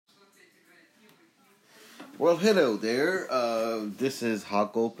Well, hello there. This is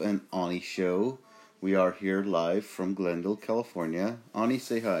Jacob and Ani show. We are here live from Glendale, California. Ani,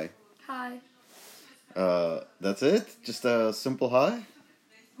 say hi. Hi. That's it? Just a simple hi?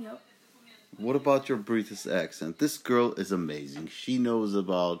 Yep. What about your British accent? This girl is amazing. She knows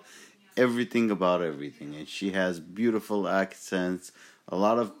about everything, and she has beautiful accents, a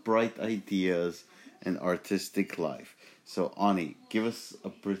lot of bright ideas, and artistic life. So, Ani, give us a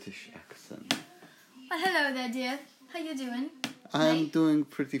British accent. Well, hello there, dear. How you doing? I'm doing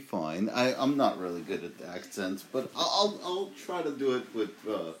pretty fine. I'm not really good at accents, but I'll try to do it with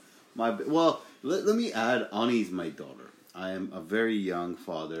my... Well, let me add, Ani's my daughter. I am a very young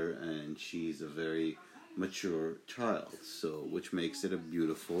father, and she's a very mature child, so which makes it a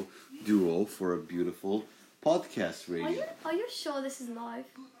beautiful duo for a beautiful podcast radio. Are you sure this is live?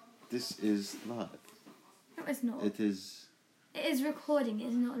 This is live. No, it's not. It is... It is recording. It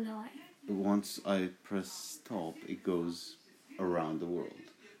is not live. Once I press stop, it goes around the world,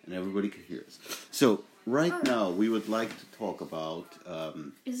 and everybody can hear us. So, now, we would like to talk about...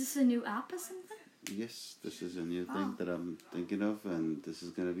 Is this a new app or something? Yes, this is a new thing that I'm thinking of, and this is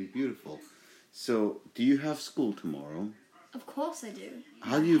going to be beautiful. So, do you have school tomorrow? Of course I do.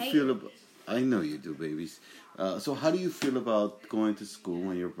 How do you feel about... I know you do, babies. So, how do you feel about going to school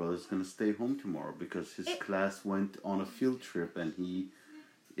when your brother's going to stay home tomorrow? Because his class went on a field trip, and he...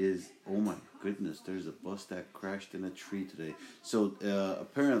 oh my goodness, there's a bus that crashed in a tree today. So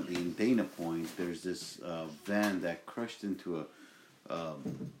apparently in Dana Point there's this van that crashed into a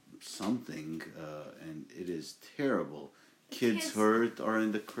something, and it is terrible. Kids hurt are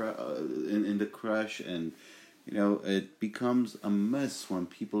in the in the crash, and it becomes a mess when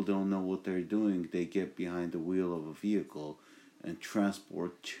people don't know what they're doing. They get behind the wheel of a vehicle and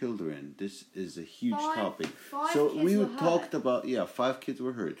transport children. This is a huge topic. So we talked about 5 kids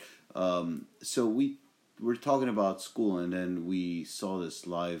were hurt. So we were talking about school, and then we saw this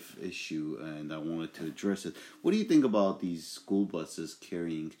live issue, and I wanted to address it. What do you think about these school buses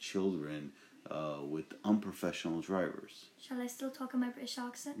carrying children with unprofessional drivers? Shall I still talk in my British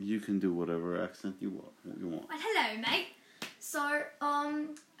accent? You can do whatever accent you want. Well, hello, mate. So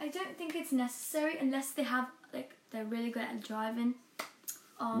I don't think it's necessary unless they're really good at driving.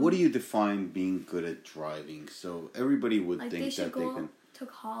 What do you define being good at driving? So everybody would think they should that they can to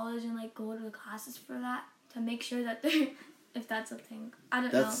college and go to the classes for that to make sure that they, if that's a thing. I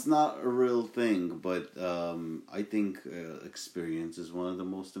don't know. That's not a real thing, but I think experience is one of the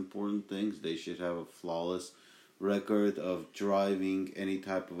most important things. They should have a flawless record of driving any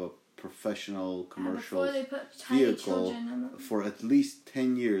type of a professional commercial vehicle for at least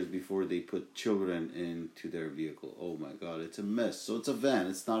 10 years before they put children into their vehicle. Oh my God, it's a mess. So it's a van.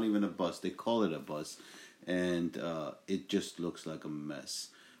 It's not even a bus. They call it a bus, and it just looks like a mess.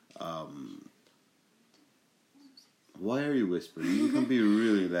 Why are you whispering? You can be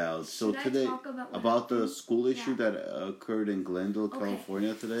really loud. So today, about the school issue that occurred in Glendale,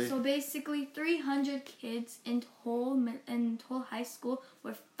 California today. So basically, 300 kids in whole high school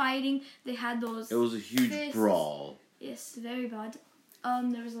were fighting. They had those. It was a huge brawl. Yes, very bad.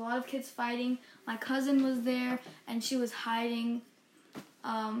 There was a lot of kids fighting. My cousin was there, and she was hiding.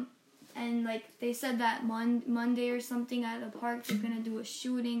 And they said that Monday or something at the park they're gonna do a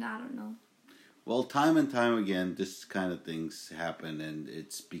shooting. I don't know. Well, time and time again, this kind of things happen, and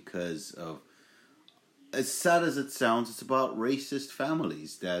it's because of, as sad as it sounds, it's about racist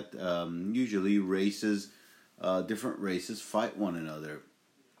families that usually different races fight one another.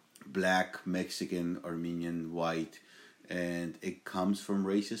 Black, Mexican, Armenian, white, and it comes from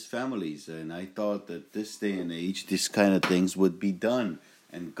racist families. And I thought that this day and age, this kind of things would be done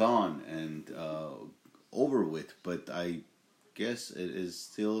and gone and over with, but I guess it is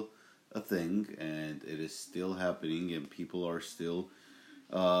still a thing, and it is still happening, and people are still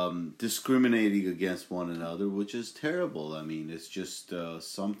discriminating against one another, which is terrible. I mean, it's just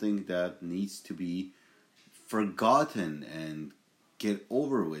something that needs to be forgotten and get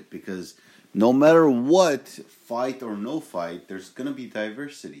over with, because no matter what, fight or no fight, there's gonna be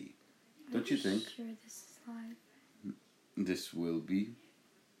diversity. Don't you think? Sure, this is live. This will be.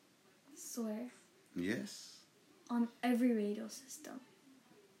 Swear. Yes. On every radio system.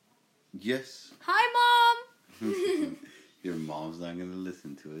 Yes. Hi, Mom! Your mom's not going to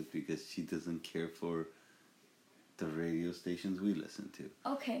listen to it because she doesn't care for the radio stations we listen to.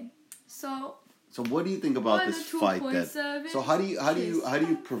 Okay, so what do you think about this fight? So how do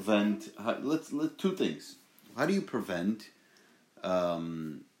you prevent? Let's two things. How do you prevent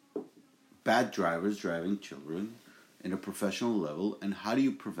bad drivers driving children in a professional level, and how do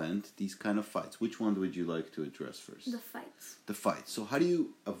you prevent these kind of fights? Which one would you like to address first? The fights. The fights. So how do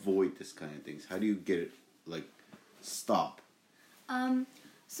you avoid this kind of things? How do you get it like stop?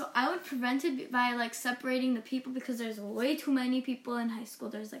 So I would prevent it by like separating the people because there's way too many people in high school.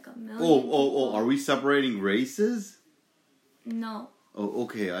 There's like a million. Oh! Are we separating races? No. Oh,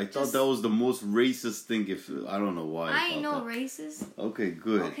 okay. I thought that was the most racist thing. If I don't know why. I ain't no racist. Okay,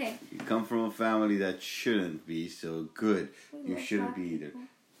 good. Okay. You come from a family that shouldn't be, so good. You shouldn't be either. People.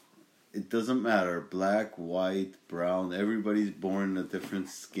 It doesn't matter. Black, white, brown. Everybody's born in a different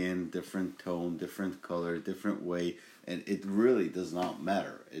skin, different tone, different color, different way, and it really does not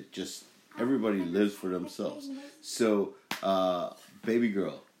matter. It just everybody lives for themselves. So, baby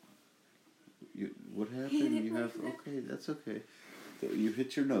girl, what happened? You have okay. That's okay. You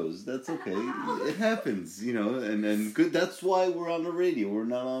hit your nose. That's okay. It happens, you know, and good. That's why we're on the radio. We're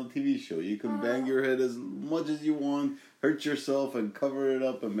not on a TV show. You can bang your head as much as you want, hurt yourself, and cover it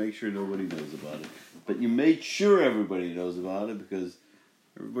up and make sure nobody knows about it. But you made sure everybody knows about it because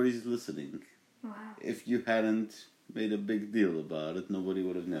everybody's listening. Wow. If you hadn't made a big deal about it, nobody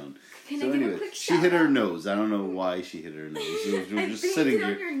would have known. Can So I give anyway, a quick she hit her shout-out? nose. I don't know why she hit her nose. She was just sitting it on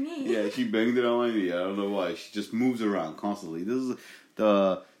here. your knee. Yeah, she banged it on my knee. I don't know why. She just moves around constantly. This is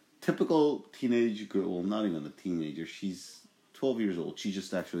the typical teenage girl. Well, not even a teenager. She's 12 years old. She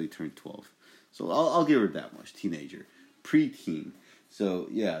just actually turned 12. So I'll give her that much. Teenager. Preteen. So,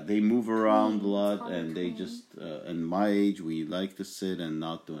 yeah, they move around a lot. And they just, in my age, we like to sit and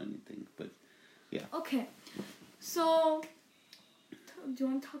not do anything. But, yeah. Okay. So, do you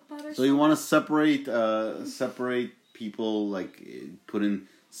want to talk about ourselves? So you want to separate people, like put in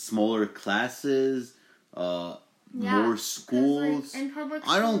smaller classes, more schools. Like, in public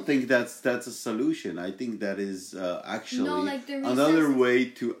I don't schools- think that's a solution. I think that is actually No, like the another recesses- way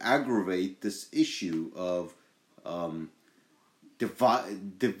to aggravate this issue of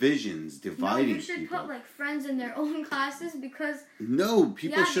divisions, dividing No, you should people. put like friends in their own classes because No,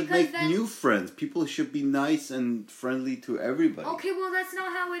 people Yeah, should because make then- new friends. People should be nice and friendly to everybody. okay, well that's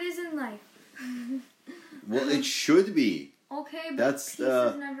not how it is in life. Well, it should be. Okay, but That's, peace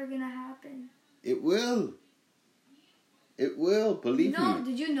is never gonna happen. It will. It will, believe No, me.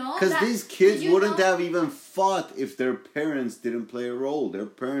 did you know? Because that- these kids did you wouldn't know- have even fought if their parents didn't play a role. Their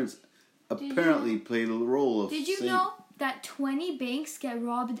parents you apparently know- played a role of Did you saying, know that 20 banks get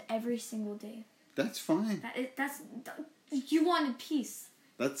robbed every single day? That's fine. You wanted peace.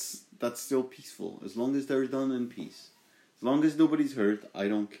 That's still peaceful. As long as they're done in peace. As long as nobody's hurt, I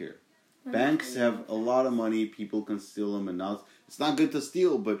don't care. Banks have a lot of money. People can steal them and not. It's not good to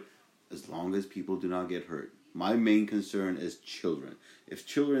steal, but as long as people do not get hurt. My main concern is children. If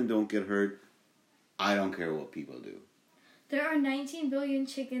children don't get hurt, I don't care what people do. There are 19 billion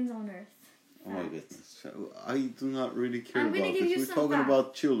chickens on Earth. Oh my goodness. I do not really care I'm about gonna give this. you We're some talking facts.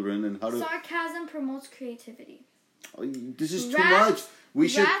 about children and how to. Sarcasm promotes creativity. Oh, this is too Rats- much. We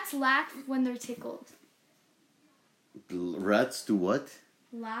should. Rats laugh when they're tickled. Rats do what?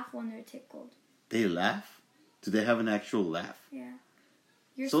 Laugh when they're tickled. They laugh? Do they have an actual laugh? Yeah.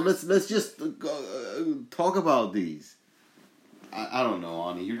 You're So let's just talk about these. I don't know,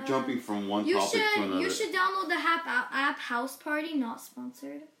 Ani. You're jumping from one topic to another. You should download the app House Party, not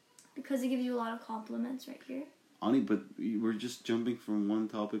sponsored, because it gives you a lot of compliments right here. Ani, but we're just jumping from one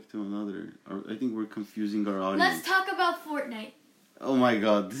topic to another. I think we're confusing our audience. Let's talk about Fortnite. Oh my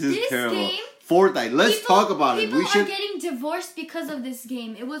god, this is This terrible. game- Fortnite, let's talk about it. We People should. are getting divorced because of this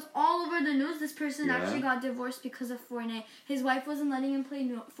game. It was all over the news. This person Yeah. actually got divorced because of Fortnite. His wife wasn't letting him play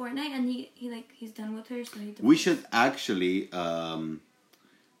Fortnite, and he's done with her, so he divorced. We should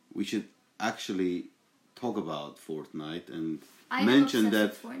actually talk about Fortnite and I'm mention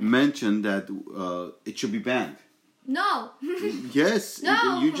obsessed that with Fortnite. it should be banned. No. Yes,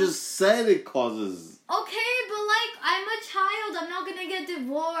 No. you just said it causes. Okay, but like I'm a child. I'm not gonna get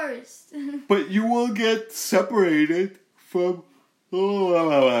divorced. But you will get separated from.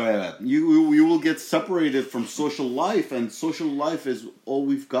 You will get separated from social life, and social life is all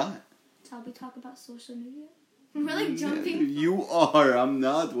we've got. Shall we talk about social media? We're like jumping. You are. I'm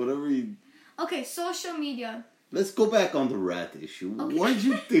not. Whatever you. Okay, social media. Let's go back on the rat issue. Okay. What did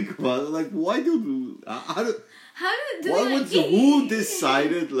you think about it? Like, why do How do why they would like, who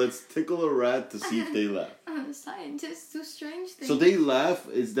decided let's tickle a rat to see if they laugh? Scientists do strange things. So they laugh.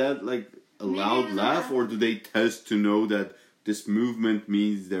 Is that like a Maybe loud it's laugh, not. or do they test to know that this movement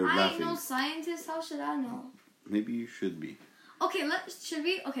means they're I ain't laughing? no scientist. How should I know? Maybe you should be. Okay, should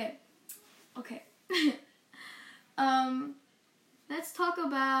we? Okay. Let's talk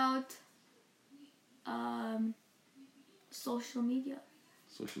about social media.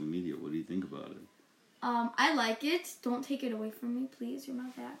 Social media. What do you think about it? I like it. Don't take it away from me, please. You're my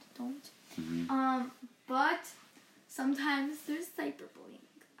dad. Don't. Mm-hmm. But sometimes there's cyberbullying.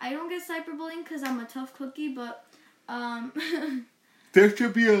 I don't get cyberbullying because I'm a tough cookie, but there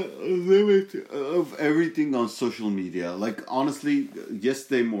should be a limit of everything on social media. Like, honestly,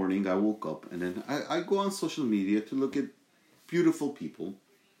 yesterday morning I woke up and then I go on social media to look at beautiful people,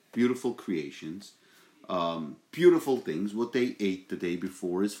 beautiful creations, beautiful things. What they ate the day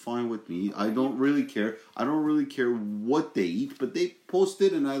before is fine with me. I don't really care. I don't really care what they eat, but they post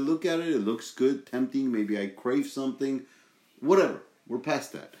it and I look at it. It looks good, tempting. Maybe I crave something. Whatever. We're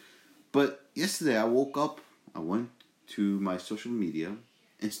past that. But yesterday I woke up, I went to my social media,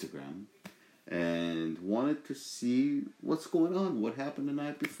 Instagram, and wanted to see what's going on, what happened the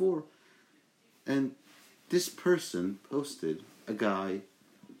night before. And this person posted a guy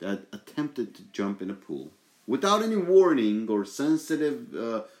that attempted to jump in a pool without any warning or sensitive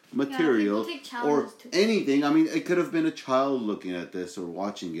material or anything. I mean, it could have been a child looking at this or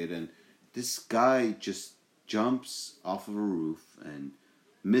watching it, and this guy just jumps off of a roof and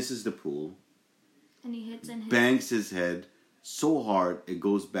misses the pool. And he hits and hits. Bangs his head so hard it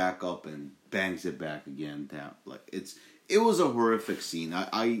goes back up and bangs it back again down. Like it was a horrific scene.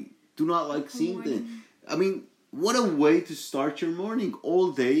 I do not like seeing things. I mean, what a way to start your morning.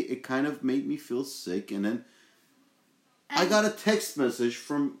 All day it kind of made me feel sick, and then I got a text message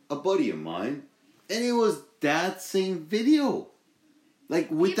from a buddy of mine, and it was that same video. Like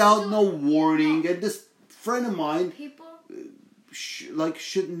without no warning, and this friend of mine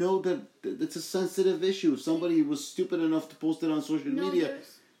should know that it's a sensitive issue. If somebody was stupid enough to post it on social media,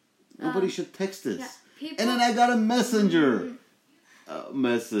 nobody should text this. Yeah, and then I got a messenger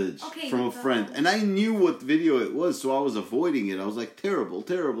message from a friend, and I knew what video it was, so I was avoiding it. I was like, terrible,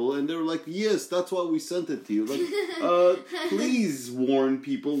 terrible, and they were like, yes, that's why we sent it to you. Like, please warn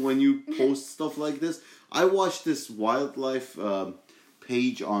people when you post stuff like this. I watched this wildlife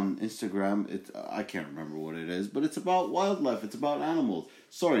page on Instagram. I can't remember what it is, but it's about wildlife. It's about animals.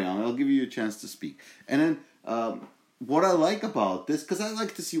 Sorry, Anna, I'll give you a chance to speak. And then what I like about this, because I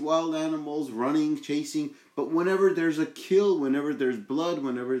like to see wild animals running, chasing, but whenever there's a kill, whenever there's blood,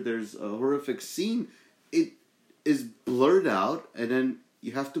 whenever there's a horrific scene, it is blurred out, and then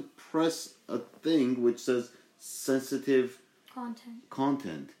you have to press a thing which says sensitive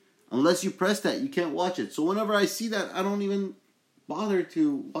content. Unless you press that, you can't watch it. So whenever I see that, I don't even bother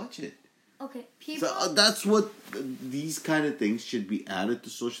to watch it. Okay, so that's what these kind of things should be added to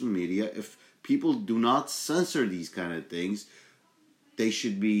social media. If people do not censor these kind of things, they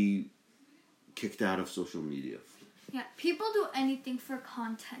should be kicked out of social media. Yeah, people do anything for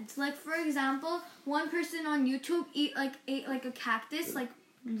content. Like, for example, one person on YouTube ate like a cactus, like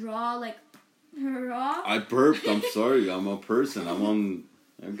raw. I burped. I'm sorry. I'm a person. I'm on.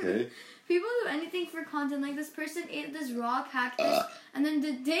 Okay. People do anything for content. Like, this person ate this raw cactus, and then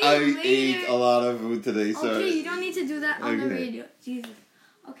the day I later... ate a lot of food today, sorry. Okay, you don't need to do that on the radio. Jesus.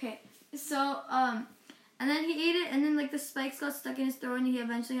 Okay, so, and then he ate it, and then, like, the spikes got stuck in his throat, and he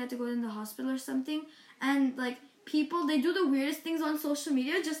eventually had to go in the hospital or something. And, like, people, they do the weirdest things on social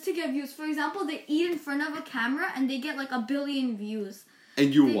media just to get views. For example, they eat in front of a camera, and they get, like, 1 billion views.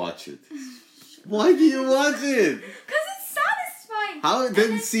 And you watch it. Why do you watch it? Because it's satisfying. How?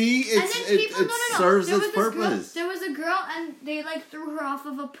 Then see, it serves its purpose. There was a girl, and they, like, threw her off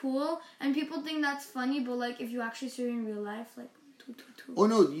of a pool, and people think that's funny, but, like, if you actually see her in real life, like... Oh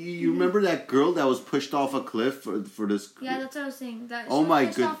no! You remember that girl that was pushed off a cliff for this? Yeah, that's what I was saying.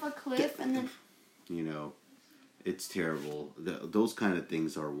 Pushed off a cliff and then. You know, it's terrible. Those kind of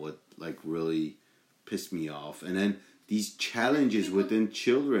things are what like really piss me off. And then these challenges within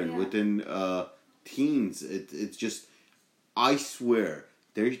children, within teens. It's just, I swear,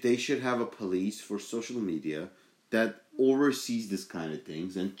 they should have a police for social media that oversees this kind of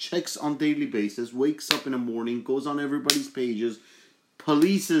things and checks on daily basis, wakes up in the morning, goes on everybody's pages,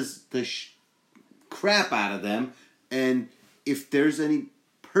 polices the crap out of them, and if there's any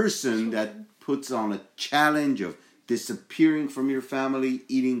person that puts on a challenge of disappearing from your family,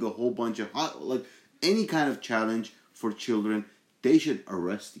 eating a whole bunch of any kind of challenge for children, they should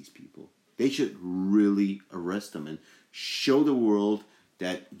arrest these people. They should really arrest them and show the world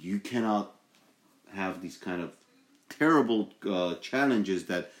that you cannot have these kind of terrible challenges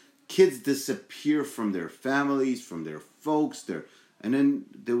that kids disappear from their families, from their folks. And then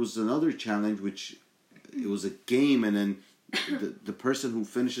there was another challenge, which it was a game, and then the person who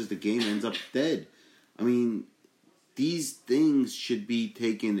finishes the game ends up dead. I mean, these things should be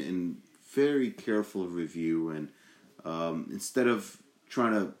taken in very careful review, and instead of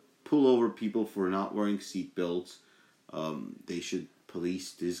trying to pull over people for not wearing seatbelts, they should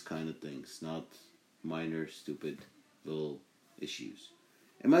police these kind of things, not minor, stupid little issues.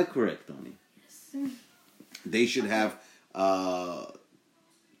 Am I correct, Donnie? Yes. They should have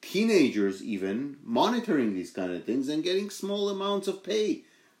teenagers even monitoring these kind of things and getting small amounts of pay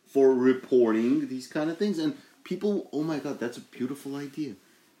for reporting these kind of things. And people, oh my God, that's a beautiful idea.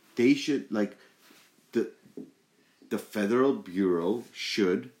 They should, like, the Federal Bureau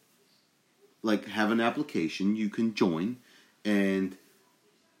should, like, have an application you can join and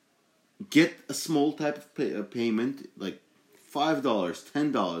get a small type of payment, like $5,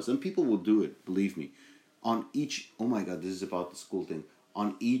 $10, and people will do it, believe me. On each, oh my God, this is about the school thing.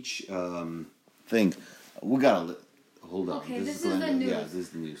 On each thing, we gotta hold on. Okay, this is the news. Yeah, this is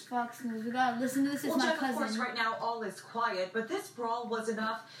the news. Fox News. We gotta listen to this. It's my cousin. Of course, right now all is quiet, but this brawl was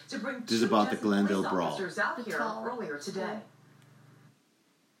enough to bring This is about the Glendale brawl. officers out here earlier today.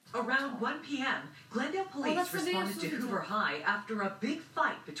 Around 1 p.m., Glendale police responded to Hoover High after a big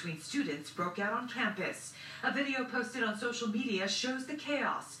fight between students broke out on campus. A video posted on social media shows the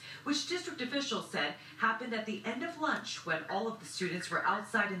chaos, which district officials said happened at the end of lunch when all of the students were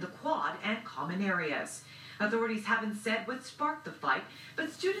outside in the quad and common areas. Authorities haven't said what sparked the fight,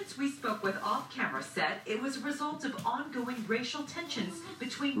 but students we spoke with off camera said it was a result of ongoing racial tensions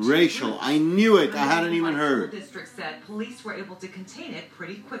between Racial, groups. I knew it. I hadn't even heard. The district said police were able to contain it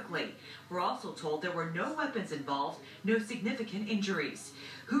pretty quickly. We're also told there were no weapons involved, no significant injuries.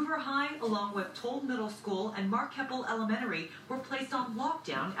 Hoover High, along with Toll Middle School and Mark Keppel Elementary, were placed on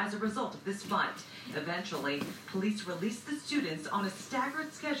lockdown as a result of this fight. Eventually, police released the students on a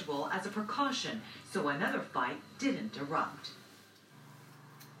staggered schedule as a precaution, so another fight didn't erupt.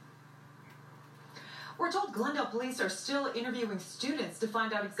 We're told Glendale police are still interviewing students to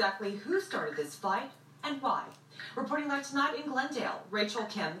find out exactly who started this fight and why. Reporting live tonight in Glendale, Rachel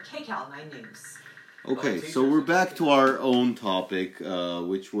Kim, KCAL 9 News. Okay, so we're back to our own topic,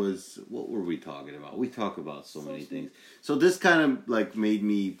 which was, what were we talking about? We talk about so many things. So this kind of like made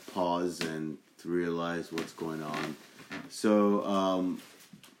me pause and realize what's going on. So,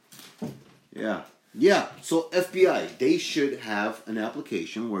 yeah. So FBI, they should have an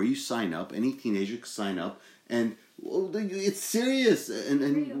application where you sign up. Any teenager can sign up, and it's serious.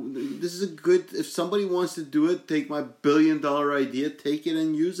 And this is a good. If somebody wants to do it, take my $1 billion idea, take it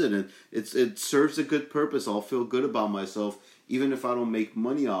and use it, and it serves a good purpose. I'll feel good about myself, even if I don't make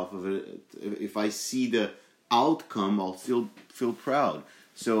money off of it. If I see the outcome, I'll feel proud.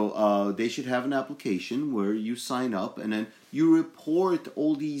 So they should have an application where you sign up and then you report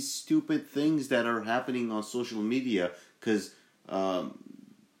all these stupid things that are happening on social media, because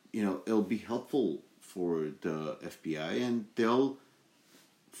it'll be helpful for the FBI, and they'll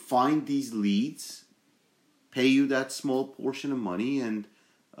find these leads, pay you that small portion of money, and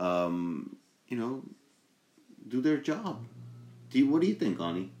do their job. What do you think,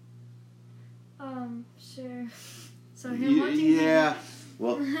 Ani? Sure. So yeah.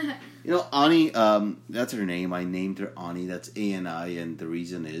 Well, Ani, that's her name. I named her Ani. That's A-N-I, and the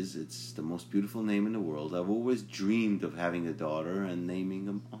reason is it's the most beautiful name in the world. I've always dreamed of having a daughter and naming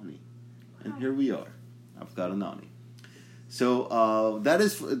them Ani. And here we are. I've got an Ani. So that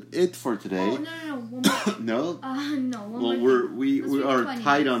is it for today. Oh, no. One more. No? No, one more Well, thing. we are 20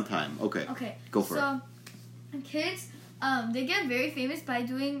 tight minutes. on time. Okay. Go for it. So, kids, they get very famous by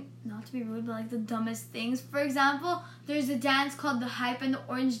doing, not to be rude, but like the dumbest things. For example, there's a dance called the Hype and the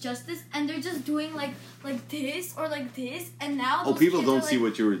Orange Justice, and they're just doing like this or like this, and now those people kids don't are, see like,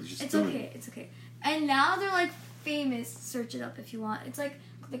 what you were just doing. It's okay. And now they're like famous. Search it up if you want. It's like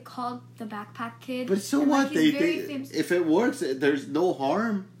they called the Backpack Kid. But so and, what? Like, he's very famous. If it works, there's no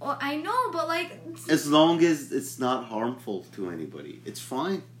harm. Oh, I know, but like, As long as it's not harmful to anybody, it's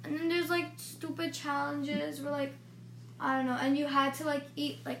fine. and then there's like stupid challenges where like, I don't know, and you had to like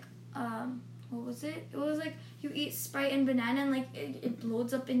eat like what was it? It was like you eat Sprite and banana and like it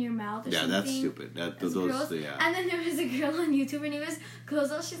blows up in your mouth or something. Yeah, that's stupid. That's gross. Yeah. And then there was a girl on YouTube, her name was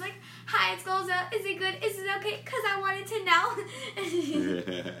Gozo. She's like, "Hi, it's Gozo. Is it good? Is it okay? Cause I wanted to know."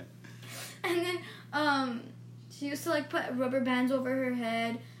 And then she used to like put rubber bands over her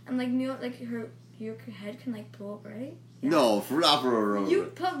head and like your head can like blow up, right? Yeah. No, not for a You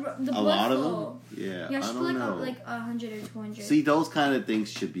put the a blood lot flow. of them. Yeah, Yeah, I she don't put know. like 100 or 200. See, those kind of things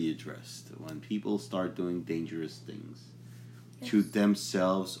should be addressed when people start doing dangerous things to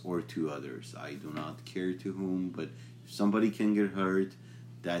themselves or to others. I do not care to whom, but if somebody can get hurt,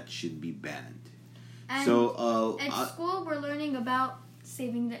 that should be banned. And so, at school, we're learning about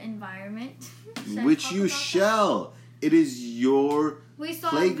saving the environment. which you shall. It is your We saw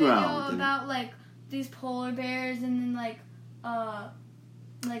playground. a video about like these polar bears and then like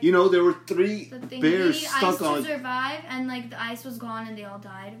like you know, there were 3 the thing, bears they need stuck ice on. to survive, and like the ice was gone and they all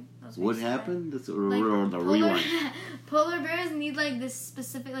died. That was What really sad. happened? That's Like, the rewind. polar bears need like this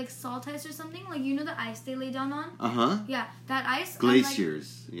specific like salt ice or something. Like you know the ice they lay down on. Yeah, that ice.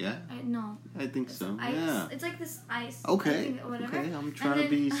 glaciers. Yeah, No. I think so. Ice. Yeah. It's like this ice. Okay. Whatever. Okay, I'm trying to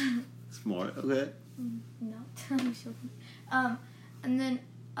be smart. Okay. No, I'm joking. And then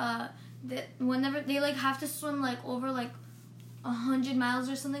whenever they like have to swim like over like 100 miles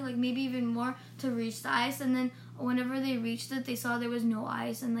or something, like maybe even more to reach the ice, and then whenever they reached it, they saw there was no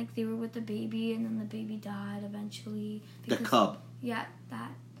ice, and like they were with the baby, and then the baby died eventually. The cub. Yeah,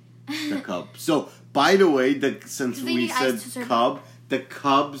 that. The cub. So, by the way, since they we need said ice to survive. cub, the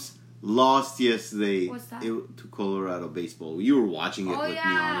Cubs lost yesterday. What's that? To Colorado baseball. You were watching it with me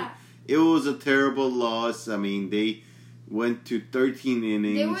on it. It was a terrible loss. I mean, they went to 13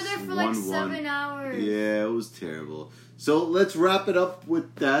 innings. They were there for like 7 hours. Yeah, it was terrible. So let's wrap it up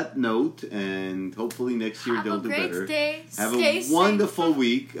with that note, and hopefully next year they'll do better. Have a wonderful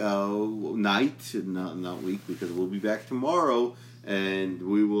week, night, not week, because we'll be back tomorrow, and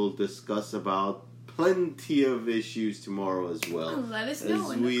we will discuss about plenty of issues tomorrow as well. Let us know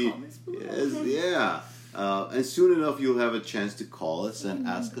in the comments below. Yeah. And soon enough, you'll have a chance to call us and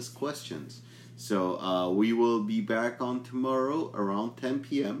ask us questions. So we will be back on tomorrow around 10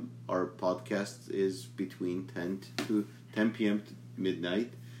 p.m. Our podcast is between 10 p.m. to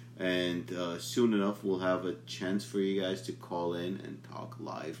midnight. And soon enough, we'll have a chance for you guys to call in and talk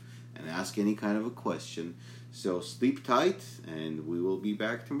live and ask any kind of a question. So sleep tight, and we will be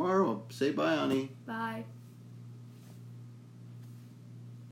back tomorrow. Say bye, Ani. Bye.